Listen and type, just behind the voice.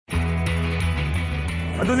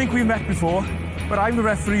I don't think we met before, but I'm the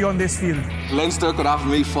referee on this field. Leinster could offer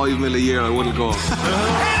me $5 million a year, I wouldn't go. It is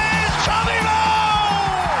Tommy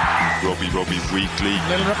Rowe! Rugby Weekly.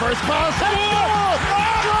 Little reverse pass.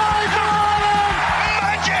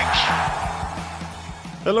 Magic!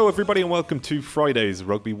 Hello everybody and welcome to Friday's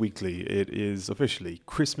Rugby Weekly. It is officially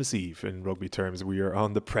Christmas Eve in rugby terms. We are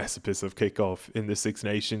on the precipice of kickoff in the Six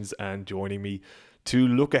Nations, and joining me to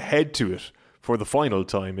look ahead to it for the final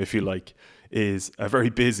time, if you like, is a very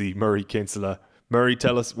busy Murray Kinsella. Murray,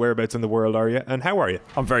 tell us, whereabouts in the world are you and how are you?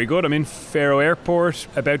 I'm very good. I'm in Faro Airport,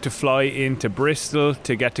 about to fly into Bristol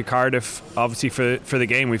to get to Cardiff, obviously for the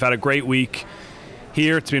game. We've had a great week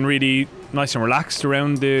here. It's been really nice and relaxed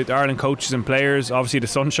around the Ireland coaches and players. Obviously the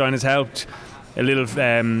sunshine has helped, a little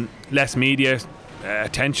less media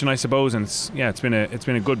attention, I suppose, and it's been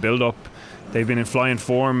a good build up. They've been in flying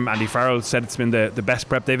form. Andy Farrell said it's been the best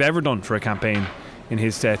prep they've ever done for a campaign in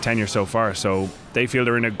his tenure so far, so they feel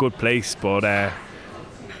they're in a good place, but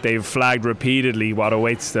they've flagged repeatedly what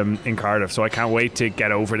awaits them in Cardiff, so I can't wait to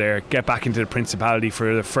get over there, get back into the Principality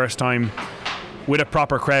for the first time with a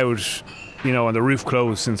proper crowd, you know, and the roof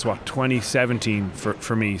closed since 2017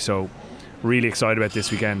 for me, so really excited about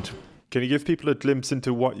this weekend. Can you give people a glimpse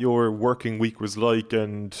into what your working week was like,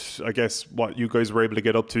 and I guess what you guys were able to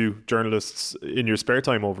get up to, journalists, in your spare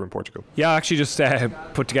time over in Portugal? Yeah, I actually just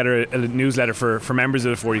put together a newsletter for members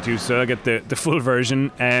of the 42, so I get the full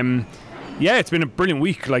version. Yeah, it's been a brilliant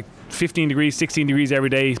week, like 15 degrees, 16 degrees every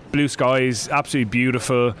day, blue skies, absolutely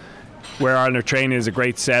beautiful. Where Ireland are training is a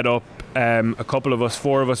great setup. A couple of us,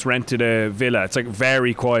 4 of us, rented a villa. It's like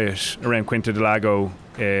very quiet around Quinta del Lago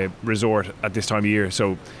resort at this time of year,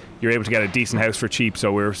 so you're able to get a decent house for cheap.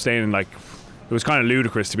 So we were staying in, like, it was kind of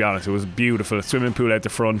ludicrous, to be honest. It was beautiful. A swimming pool out the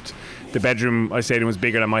front. The bedroom I stayed in was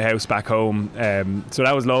bigger than my house back home. So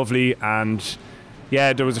that was lovely. And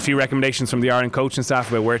yeah, there was a few recommendations from the Ireland coaching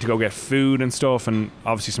staff about where to go get food and stuff, and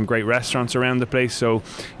obviously some great restaurants around the place. So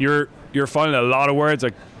you're filing a lot of words.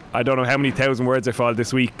 Like, I don't know how many thousand words I filed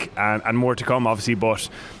this week, and more to come, obviously, but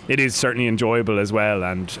it is certainly enjoyable as well.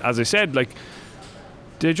 And as I said, like,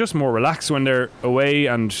 they're just more relaxed when they're away,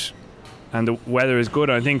 and the weather is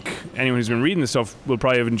good. I think anyone who's been reading this stuff will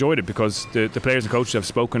probably have enjoyed it, because the players and coaches have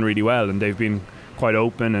spoken really well, and they've been quite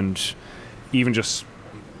open and even just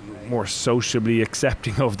more sociably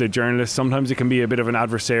accepting of the journalists. Sometimes it can be a bit of an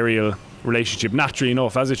adversarial relationship, naturally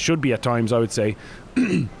enough, as it should be at times, I would say.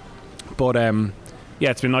 But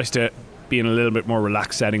yeah, it's been nice to be in a little bit more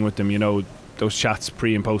relaxed setting with them, you know, those chats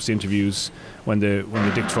pre and post interviews when the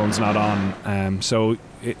dictaphone's not on. So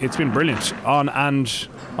it's been brilliant on and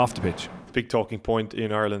off the pitch. Big talking point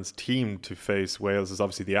in Ireland's team to face Wales is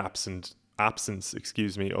obviously the absence of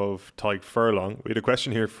Tadhg Furlong. We had a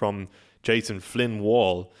question here from Jason Flynn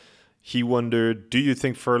Wall. He wondered, do you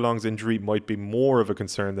think Furlong's injury might be more of a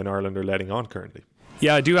concern than Ireland are letting on currently?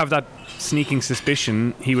 Yeah, I do have that sneaking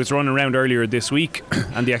suspicion. He was running around earlier this week,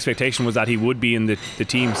 and the expectation was that he would be in the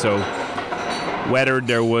team. So whether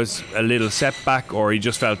there was a little setback or he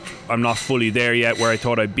just felt, I'm not fully there yet where I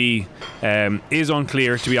thought I'd be, is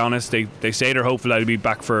unclear, to be honest. They say they're hopeful that he'll be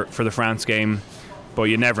back for the France game, but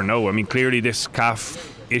you never know. I mean, clearly this calf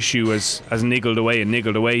issue has niggled away.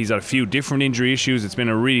 He's had a few different injury issues. It's been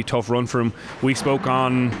a really tough run for him. We spoke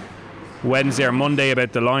on Wednesday or Monday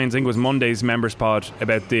about the Lions, I think it was Monday's members pod,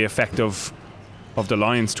 about the effect of the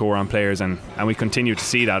Lions tour on players, and we continue to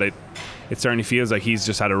see that. It certainly feels like he's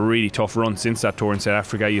just had a really tough run since that tour in South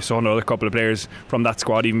Africa. You saw another couple of players from that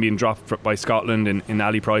squad even being dropped by Scotland in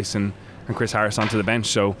Ali Price and Chris Harris onto the bench,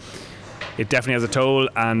 so it definitely has a toll.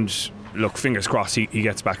 And look, fingers crossed he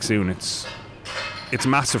gets back soon. It's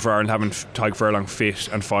massive for Ireland having Tadhg Furlong fit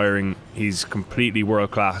and firing. He's completely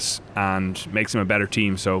world class and makes him a better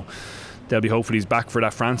team, so they'll be hopefully he's back for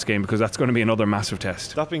that France game, because that's going to be another massive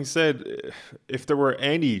test. That being said, if there were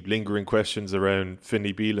any lingering questions around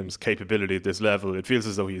Finlay Bealham's capability at this level, it feels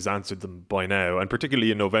as though he's answered them by now, and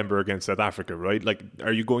particularly in November against South Africa, right? Like,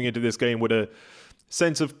 are you going into this game with a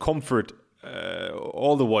sense of comfort,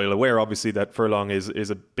 all the while aware obviously that Furlong is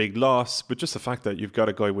a big loss, but just the fact that you've got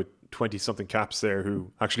a guy with 20-something caps there who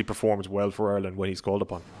actually performs well for Ireland when he's called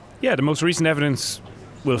upon? Yeah, the most recent evidence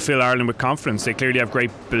will fill Ireland with confidence. They clearly have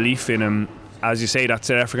great belief in him. As you say, that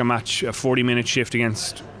South Africa match, a 40-minute shift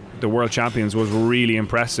against the world champions, was really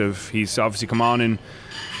impressive. He's obviously come on in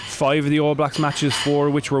 5 of the All Blacks matches,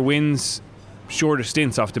 4 which were wins, shorter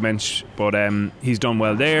stints off the bench, but he's done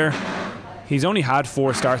well there. He's only had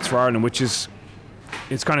 4 starts for Ireland, which is,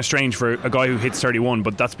 it's kind of strange for a guy who hits 31,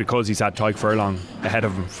 but that's because he's had Tadhg Furlong ahead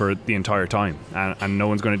of him for the entire time, and no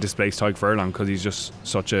one's going to displace Tadhg Furlong because he's just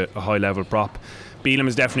such a high level prop. Bealham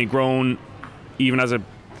has definitely grown, even as a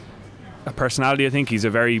a personality. I think he's a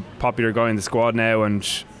very popular guy in the squad now,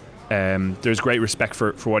 and there's great respect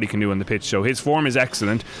for what he can do on the pitch. So his form is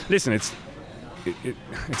excellent. Listen, it's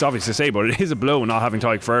obvious to say, but it is a blow not having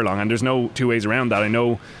Tadhg Furlong, and there's no two ways around that. I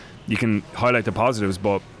know you can highlight the positives,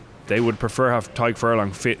 but they would prefer have Tadhg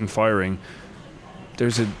Furlong fit and firing.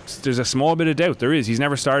 There's a small bit of doubt. There is. He's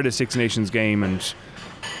never started a Six Nations game, and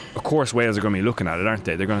of course Wales are going to be looking at it, aren't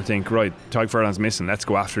they? They're going to think, right, Tadhg Furlong's missing, let's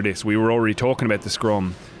go after this. We were already talking about the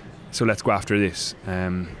scrum, so let's go after this.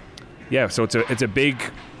 So it's a big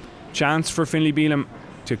chance for Finlay Bealham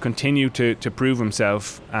to continue to prove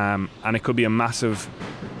himself, and it could be a massive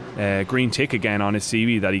green tick again on his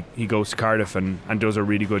CV that he goes to Cardiff and does a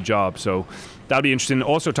really good job. So that'll be interesting.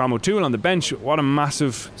 Also, Tom O'Toole on the bench, what a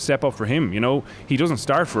massive step up for him. You know, he doesn't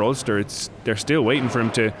start for Ulster. They're still waiting for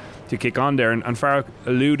him to kick on there, and Farrell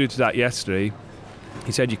alluded to that yesterday.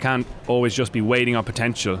 He said you can't always just be waiting on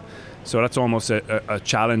potential. So that's almost a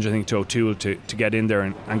challenge, I think, to O'Toole to get in there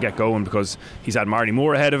and get going, because he's had Marty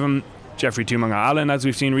Moore ahead of him. Jeffrey Tumunga Allen, as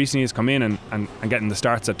we've seen recently, has come in and getting the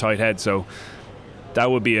starts at tight head. So that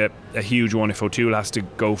would be a huge one if O'Toole has to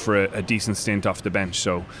go for a decent stint off the bench.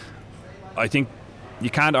 So I think you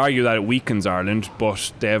can't argue that it weakens Ireland,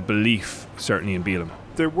 but they have belief certainly in Bealham.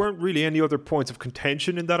 There weren't really any other points of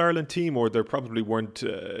contention in that Ireland team, or there probably weren't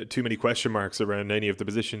too many question marks around any of the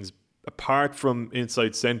positions apart from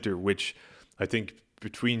inside centre, which I think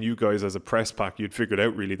between you guys as a press pack you'd figured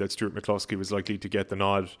out really that Stuart McCloskey was likely to get the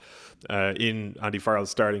nod in Andy Farrell's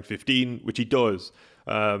starting 15, which he does.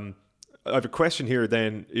 I have a question here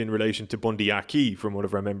then in relation to Bundee Aki from one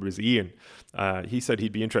of our members, Ian. He said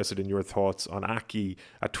he'd be interested in your thoughts on Aki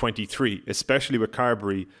at 23, especially with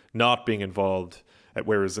Carbery not being involved,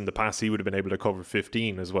 whereas in the past he would have been able to cover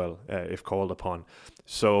 15 as well if called upon.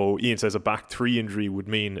 So Ian says a back 3 injury would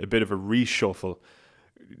mean a bit of a reshuffle.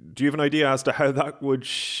 Do you have an idea as to how that would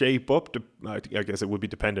shape up? I guess it would be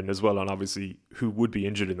dependent as well on obviously who would be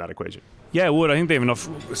injured in that equation. Yeah, it would. I think they have enough.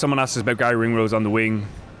 Someone asked us about Gary Ringrose on the wing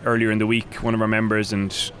earlier in the week, one of our members,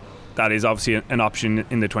 and that is obviously an option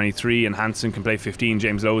in the 23, and Hansen can play 15.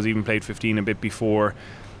 James Lowe has even played 15 a bit before.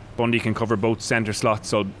 Bundee can cover both centre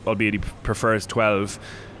slots, albeit he prefers 12.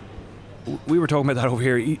 We were talking about that over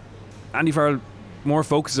here. Andy Farrell more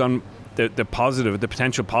focuses on the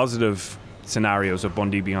potential positive scenarios of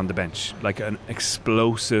Bundee being on the bench, like an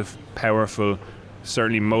explosive, powerful,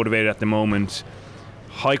 certainly motivated at the moment,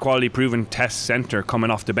 high quality proven test centre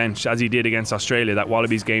coming off the bench as he did against Australia, that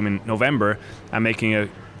Wallabies game in November, and making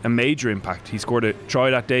a major impact. He scored a try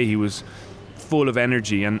that day. He was full of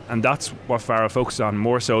energy, and that's what Farrell focused on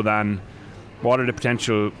more so than what are the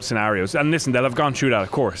potential scenarios. And listen, they'll have gone through that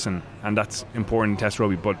of course, and that's important in Test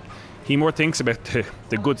rugby, but he more thinks about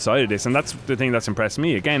the good side of this, and that's the thing that's impressed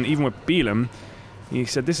me. Again, even with Bealham, he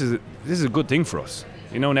said this is a good thing for us.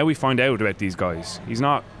 You know, now we find out about these guys. He's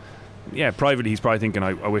not, privately he's probably thinking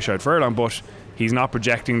I wish I had Furlong, but he's not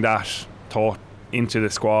projecting that thought into the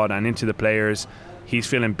squad and into the players. He's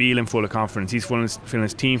feeling Bealham full of confidence. He's feeling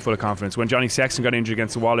his team full of confidence. When Johnny Sexton got injured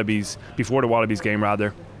against the Wallabies, before the Wallabies game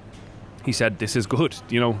rather, he said this is good.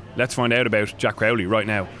 You know, let's find out about Jack Crowley right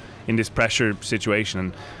now in this pressure situation.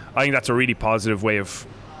 And I think that's a really positive way of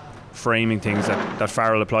framing things that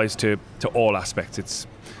Farrell applies to all aspects. It's,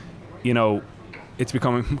 you know, it's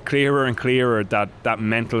becoming clearer and clearer that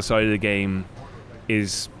mental side of the game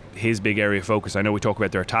is his big area of focus. I know we talk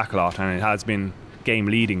about their attack a lot, and it has been game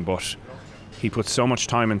leading, but he puts so much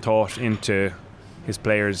time and thought into his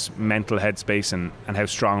players' mental headspace and how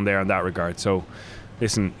strong they are in that regard. So,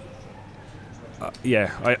 listen,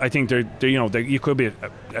 I think there could be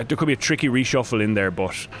a tricky reshuffle in there,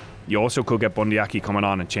 but you also could get Bundee Aki coming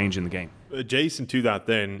on and changing the game. Adjacent to that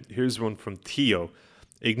then, here's one from Theo.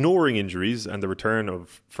 Ignoring injuries and the return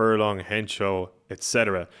of Furlong, Henshaw,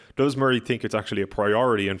 etc., does Murray think it's actually a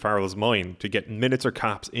priority in Farrell's mind to get minutes or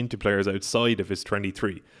caps into players outside of his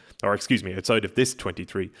 23? Or outside of this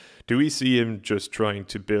 23? Do we see him just trying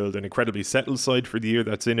to build an incredibly settled side for the year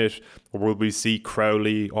that's in it? Or will we see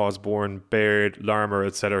Crowley, Osborne, Baird, Larmour,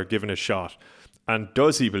 etc. given a shot? And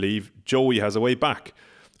does he believe Joey has a way back?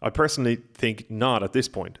 I personally think not at this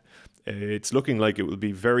point. It's looking like it will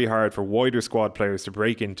be very hard for wider squad players to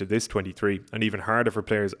break into this 23, and even harder for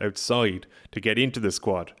players outside to get into the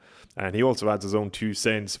squad. And he also adds his own 2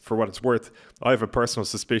 cents. For what it's worth, I have a personal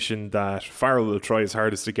suspicion that Farrell will try his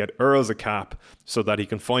hardest to get Earls a cap so that he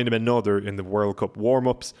can find him another in the World Cup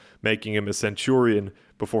warm-ups, making him a Centurion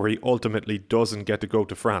before he ultimately doesn't get to go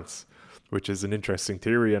to France, which is an interesting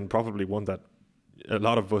theory and probably one that a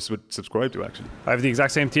lot of us would subscribe to, actually. I have the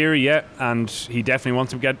exact same theory, yeah, and he definitely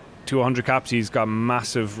wants to get to 100 caps. He's got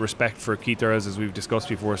massive respect for Keith Earls, as we've discussed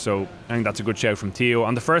before, so I think that's a good shout from Theo.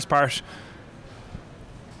 On the first part,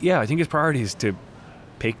 yeah, I think his priority is to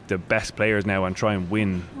pick the best players now and try and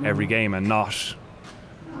win every game, and not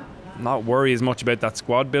worry as much about that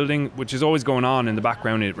squad building, which is always going on in the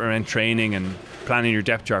background around training and planning your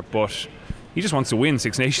depth chart. But he just wants to win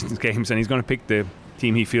Six Nations games, and he's going to pick the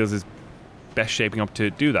team he feels is best shaping up to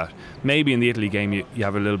do that. Maybe in the Italy game you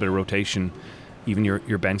have a little bit of rotation, even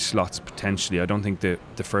your bench slots potentially. I don't think the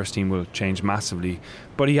first team will change massively,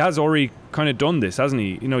 but he has already kind of done this, hasn't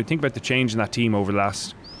he? You know, think about the change in that team over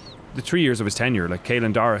the 3 years of his tenure. Like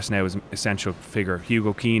Caelan Doris now is an essential figure,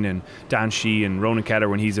 Hugo Keenan, Dan Sheehan, Ronan Keller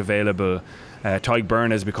when he's available. Tadhg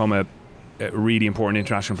Beirne has become a really important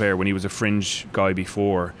international player when he was a fringe guy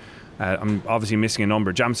before. I'm obviously missing a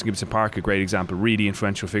number. Jamison Gibson Park, a great example, really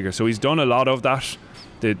influential figure. So he's done a lot of that.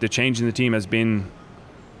 The change in the team has been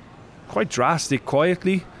quite drastic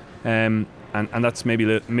quietly, and that's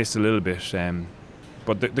maybe missed a little bit.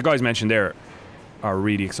 But the guys mentioned there are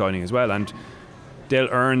really exciting as well, and they'll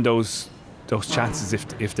earn those chances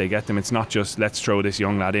if they get them. It's not just let's throw this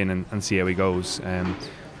young lad in and see how he goes. Then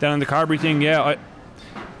on the Carbery thing,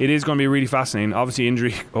 it is going to be really fascinating. Obviously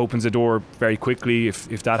injury opens the door very quickly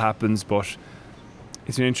if that happens, but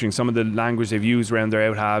it's been interesting some of the language they've used around their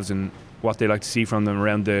out halves and what they like to see from them,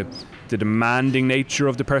 around the demanding nature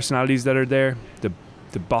of the personalities that are there, the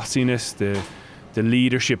bossiness, the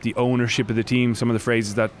leadership, the ownership of the team, some of the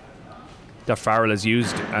phrases that Farrell has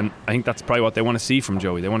used, and I think that's probably what they want to see from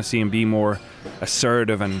Joey. They want to see him be more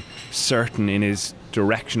assertive and certain in his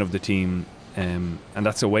direction of the team, and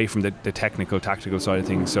that's away from the technical, tactical side of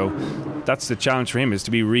things. So that's the challenge for him, is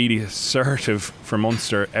to be really assertive for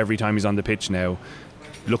Munster every time he's on the pitch now,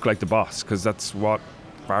 look like the boss, because that's what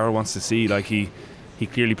Farrell wants to see. Like he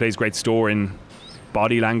clearly plays great store in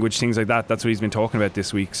body language, things like that. That's what he's been talking about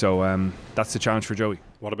this week. So that's the challenge for Joey.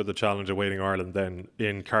 What about the challenge awaiting Ireland then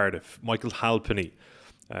in Cardiff? Michael Halpenny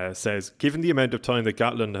says, given the amount of time that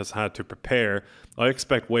Gatland has had to prepare, I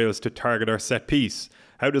expect Wales to target our set piece.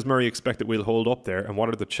 How does Murray expect that we'll hold up there, and what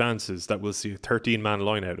are the chances that we'll see a 13-man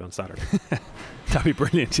line out on Saturday? That'd be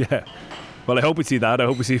brilliant, yeah. Well, I hope we see that. I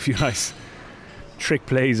hope we see a few nice trick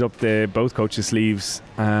plays up both coaches' sleeves.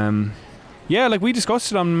 Yeah, like we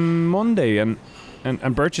discussed it on Monday,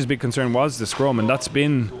 and Birch's big concern was the scrum, and that's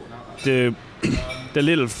been the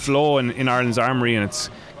little flaw in Ireland's armoury, and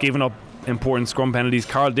it's given up important scrum penalties.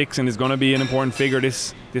 Carl Dixon is going to be an important figure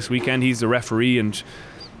this weekend. He's the referee, and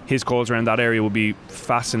his calls around that area will be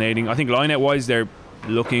fascinating. I think line-out wise they're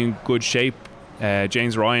looking in good shape.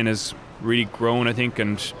 James Ryan has really grown, I think,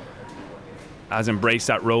 and has embraced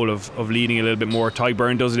that role of leading a little bit more. Tadhg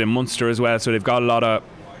Beirne does it in Munster as well, so they've got a lot of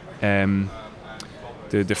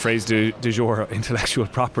the phrase du jour, intellectual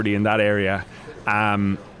property in that area,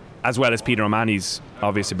 as well as Peter O'Mahony's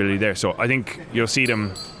obvious ability there. So I think you'll see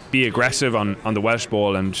them be aggressive on the Welsh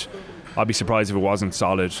ball, and I'd be surprised if it wasn't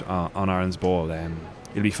solid on Ireland's ball.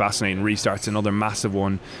 It'll be fascinating. Restart's another massive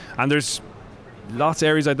one, and there's lots of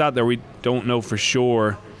areas like that we don't know for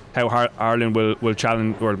sure how Ireland will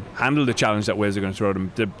challenge or handle the challenge that Wales are going to throw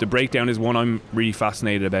them. The breakdown is one I'm really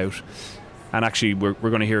fascinated about, and actually we're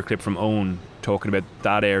going to hear a clip from Owen talking about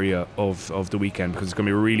that area of the weekend, because it's going to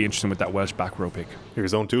be really interesting with that Welsh back row pick.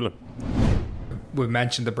 Here's Owen Toolan. We've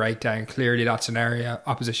mentioned the breakdown. Clearly that's an area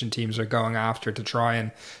opposition teams are going after to try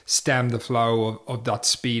and stem the flow of that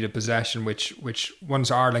speed of possession, which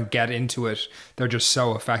once Ireland get into it, they're just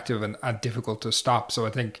so effective and difficult to stop. So I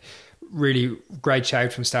think really great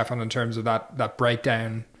shout from Stefan in terms of that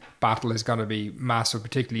breakdown battle is going to be massive,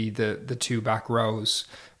 particularly the two back rows.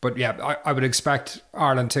 But yeah, I would expect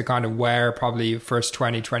Ireland to kind of wear probably first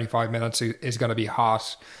 20-25 minutes is going to be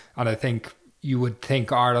hot, and I think you would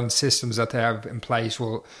think Ireland's systems that they have in place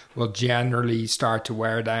will generally start to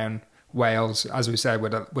wear down Wales, as we said,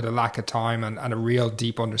 with a lack of time and a real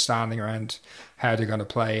deep understanding around how they're going to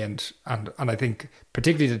play, and I think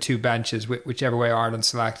particularly the two benches, whichever way Ireland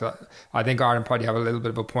select, I think Ireland probably have a little bit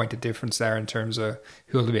of a point of difference there in terms of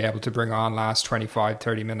who will be able to bring on last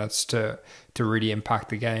 25-30 minutes to really impact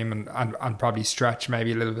the game and probably stretch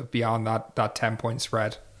maybe a little bit beyond that 10-point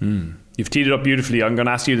spread. You've teed it up beautifully. I'm going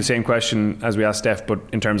to ask you the same question as we asked Steph, but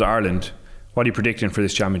in terms of Ireland, what are you predicting for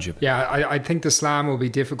this championship? Yeah, I think the slam will be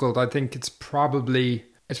difficult. I think it's probably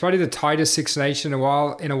the tightest Six Nations in a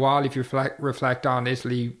while. If you reflect on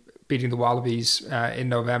Italy beating the Wallabies in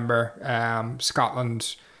November,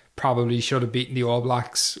 Scotland probably should have beaten the All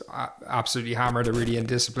Blacks, absolutely hammered a really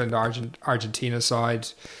indisciplined Argentina side.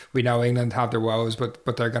 We know England have their woes, but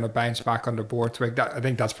they're going to bounce back under Borthwick. I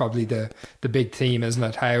think that's probably the big theme, isn't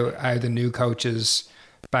it? How the new coaches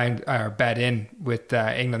bet in with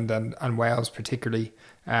England and Wales particularly.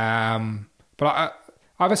 But I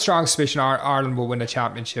have a strong suspicion Ireland will win the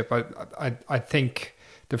championship. I think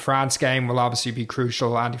the France game will obviously be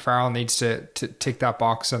crucial. Andy Farrell needs to tick that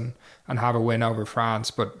box and have a win over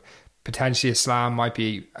France, but potentially Islam might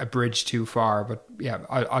be a bridge too far. But yeah,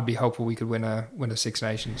 I'd be hopeful we could win a Six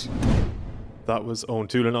Nations. That was Owen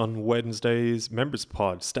Toolan on Wednesday's Members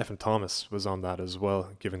Pod. Stephen Thomas was on that as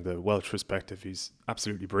well, giving the Welsh perspective. He's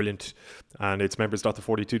absolutely brilliant. And it's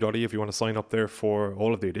members.the42.ie if you want to sign up there for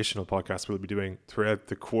all of the additional podcasts we'll be doing throughout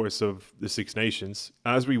the course of the Six Nations.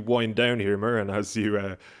 As we wind down here, Muireann, as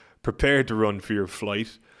you prepare to run for your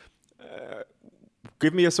flight,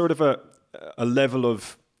 give me a sort of a level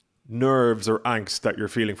of nerves or angst that you're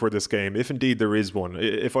feeling for this game, if indeed there is one.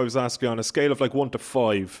 If I was asking on a scale of like 1 to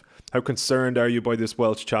 5, how concerned are you by this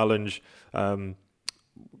Welsh challenge?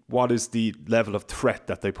 What is the level of threat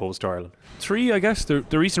that they pose to Ireland? 3, I guess. The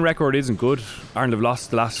recent record isn't good. Ireland have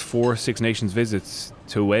lost the last 4 Six Nations visits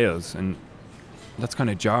to Wales, and that's kind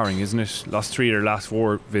of jarring, isn't it? Lost 3 of their last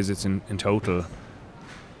 4 visits in total.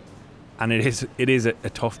 And it is a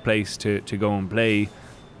tough place to go and play.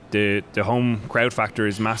 The home crowd factor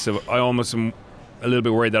is massive. I almost am a little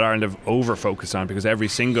bit worried that Ireland have over-focused on, because every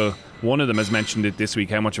single one of them has mentioned it this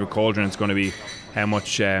week, how much of a cauldron it's going to be, how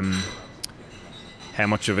much of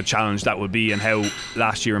a challenge that will be, and how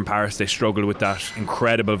last year in Paris they struggled with that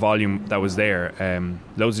incredible volume that was there.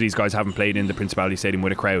 Loads of these guys haven't played in the Principality Stadium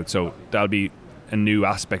with a crowd, so that'll be a new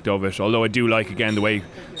aspect of it. Although I do like, again, the way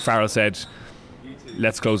Farrell said,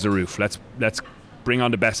 let's close the roof, let's bring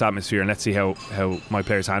on the best atmosphere and let's see how my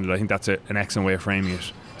players handle it. I think that's an excellent way of framing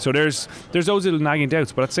it. So there's those little nagging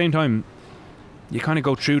doubts, but at the same time, you kind of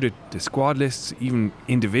go through the squad lists, even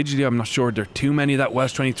individually. I'm not sure there are too many of that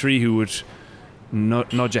Welsh 23 who would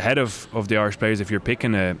nudge ahead of the Irish players if you're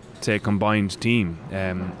picking a combined team.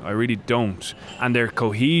 I really don't. And their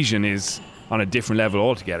cohesion is on a different level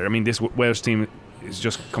altogether. I mean, this Welsh team is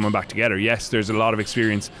just coming back together. Yes, there's a lot of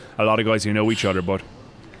experience, a lot of guys who know each other, but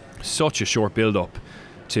such a short build-up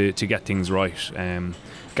to get things right.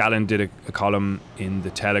 Gallen did a column in the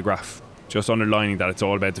Telegraph just underlining that it's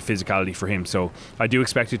all about the physicality for him. So I do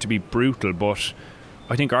expect it to be brutal, but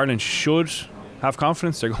I think Ireland should have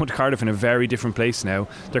confidence. They're going to Cardiff in a very different place now.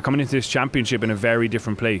 They're coming into this championship in a very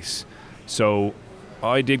different place. So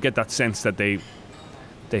I did get that sense that they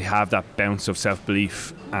have that bounce of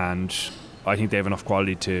self-belief, and I think they have enough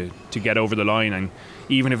quality to get over the line. And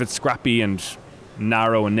even if it's scrappy and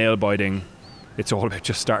narrow and nail-biting, it's all about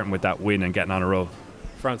just starting with that win and getting on a roll.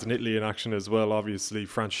 France and Italy in action as well. Obviously,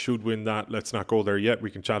 France should win that. Let's not go there yet.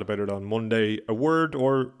 We can chat about it on Monday. A word,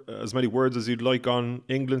 or as many words as you'd like, on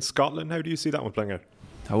England-Scotland. How do you see that one playing out?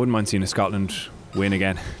 I wouldn't mind seeing a Scotland win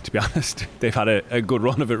again, to be honest. They've had a good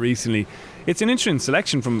run of it recently. It's an interesting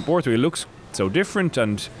selection from Borthwick. It looks so different,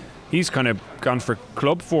 and he's kind of gone for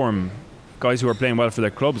club form, guys who are playing well for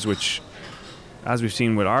their clubs, which, as we've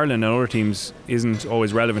seen with Ireland and other teams, isn't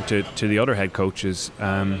always relevant to the other head coaches.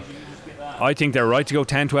 I think they're right to go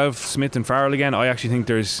 10-12 Smith and Farrell again. I actually think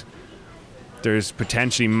there's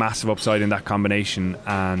potentially massive upside in that combination,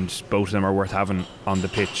 and both of them are worth having on the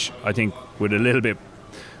pitch. I think with a little bit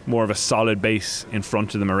more of a solid base in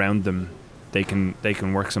front of them, around them, they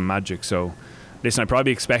can work some magic. So listen, I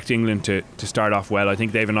probably expect England to start off well. I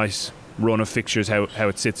think they have a nice run of fixtures how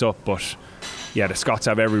it sits up, but yeah, the Scots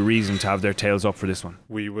have every reason to have their tails up for this one.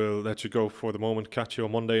 We will let you go for the moment. Catch you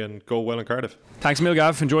on Monday, and go well in Cardiff. Thanks a mil,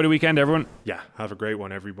 Gav. Enjoy the weekend, everyone. Yeah, have a great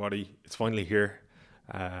one, everybody. It's finally here,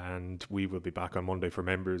 and we will be back on Monday for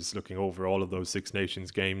members, looking over all of those Six Nations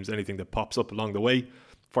games. Anything that pops up along the way,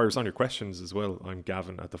 fire us on your questions as well. I'm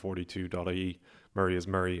Gavin at the42.ie. Murray is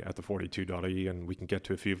Murray at the42.ie, and we can get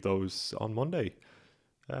to a few of those on Monday.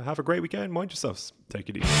 Have a great weekend. Mind yourselves. Take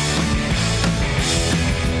it easy.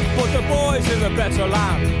 But the boys in the better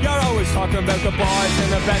land, you're always talking about the boys in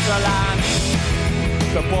the better land.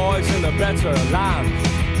 The boys in the better land.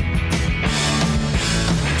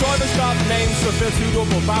 Drivers got names to fill 2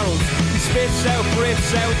 double barrels. He spits out,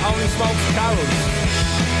 breathes out, only smokes carols.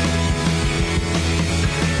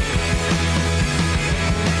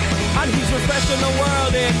 And he's refreshing the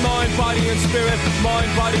world in mind, body and spirit.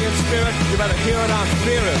 Mind, body and spirit. You better hear it and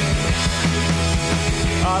fear it.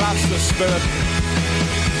 Oh, that's the spirit.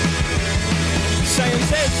 Saying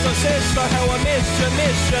sister, how I missed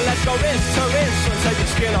you. Let's go wrist to wrist and take your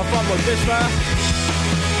skin off on my blister.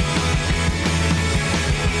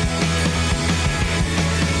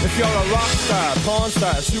 If you're a rock star, porn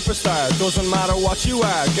star, superstar, doesn't matter what you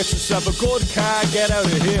are, get yourself a good car, get out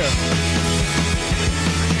of here.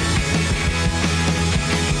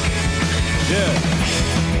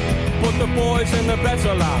 Yeah. But the boys in the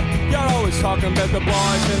better land. You're always talking about the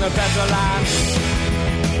boys in the better land.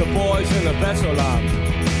 The boys in the better land.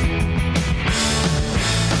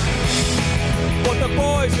 But the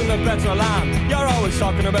boys in the better land. You're always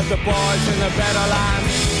talking about the boys in the better land.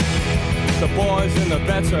 The boys in the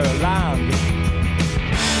better land.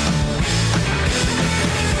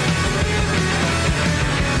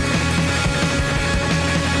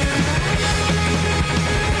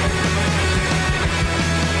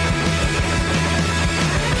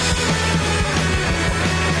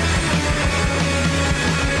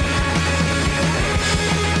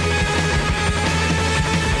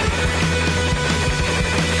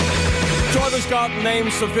 Driver's got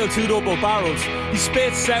names to fill 2 double barrels. He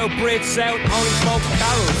spits out, breathes out, only smokes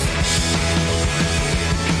carols.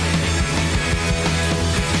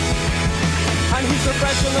 And he's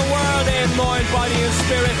refreshing the world in mind, body and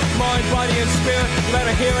spirit. Mind, body and spirit. You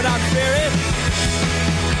better hear it and fear it.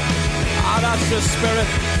 Ah, that's the spirit.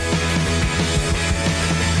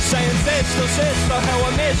 Saying sister, how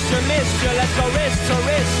I missed you. Let's go wrist to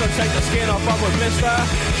wrist. So take the skin off of a blister.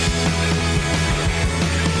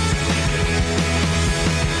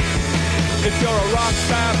 If you're a rock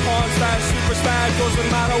star, porn star, superstar, doesn't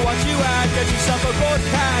matter what you are, get yourself a good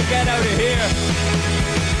car, get out of here.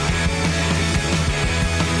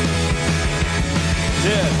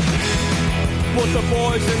 Yeah. But the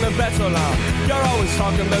boys in the better land. You're always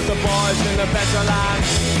talking about the boys in the better land.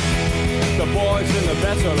 The boys in the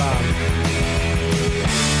better land.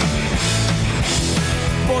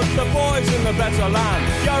 But the boys in the better land.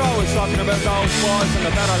 You're always talking about those boys in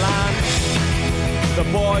the better land. The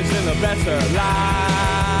boys in the better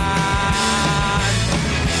land.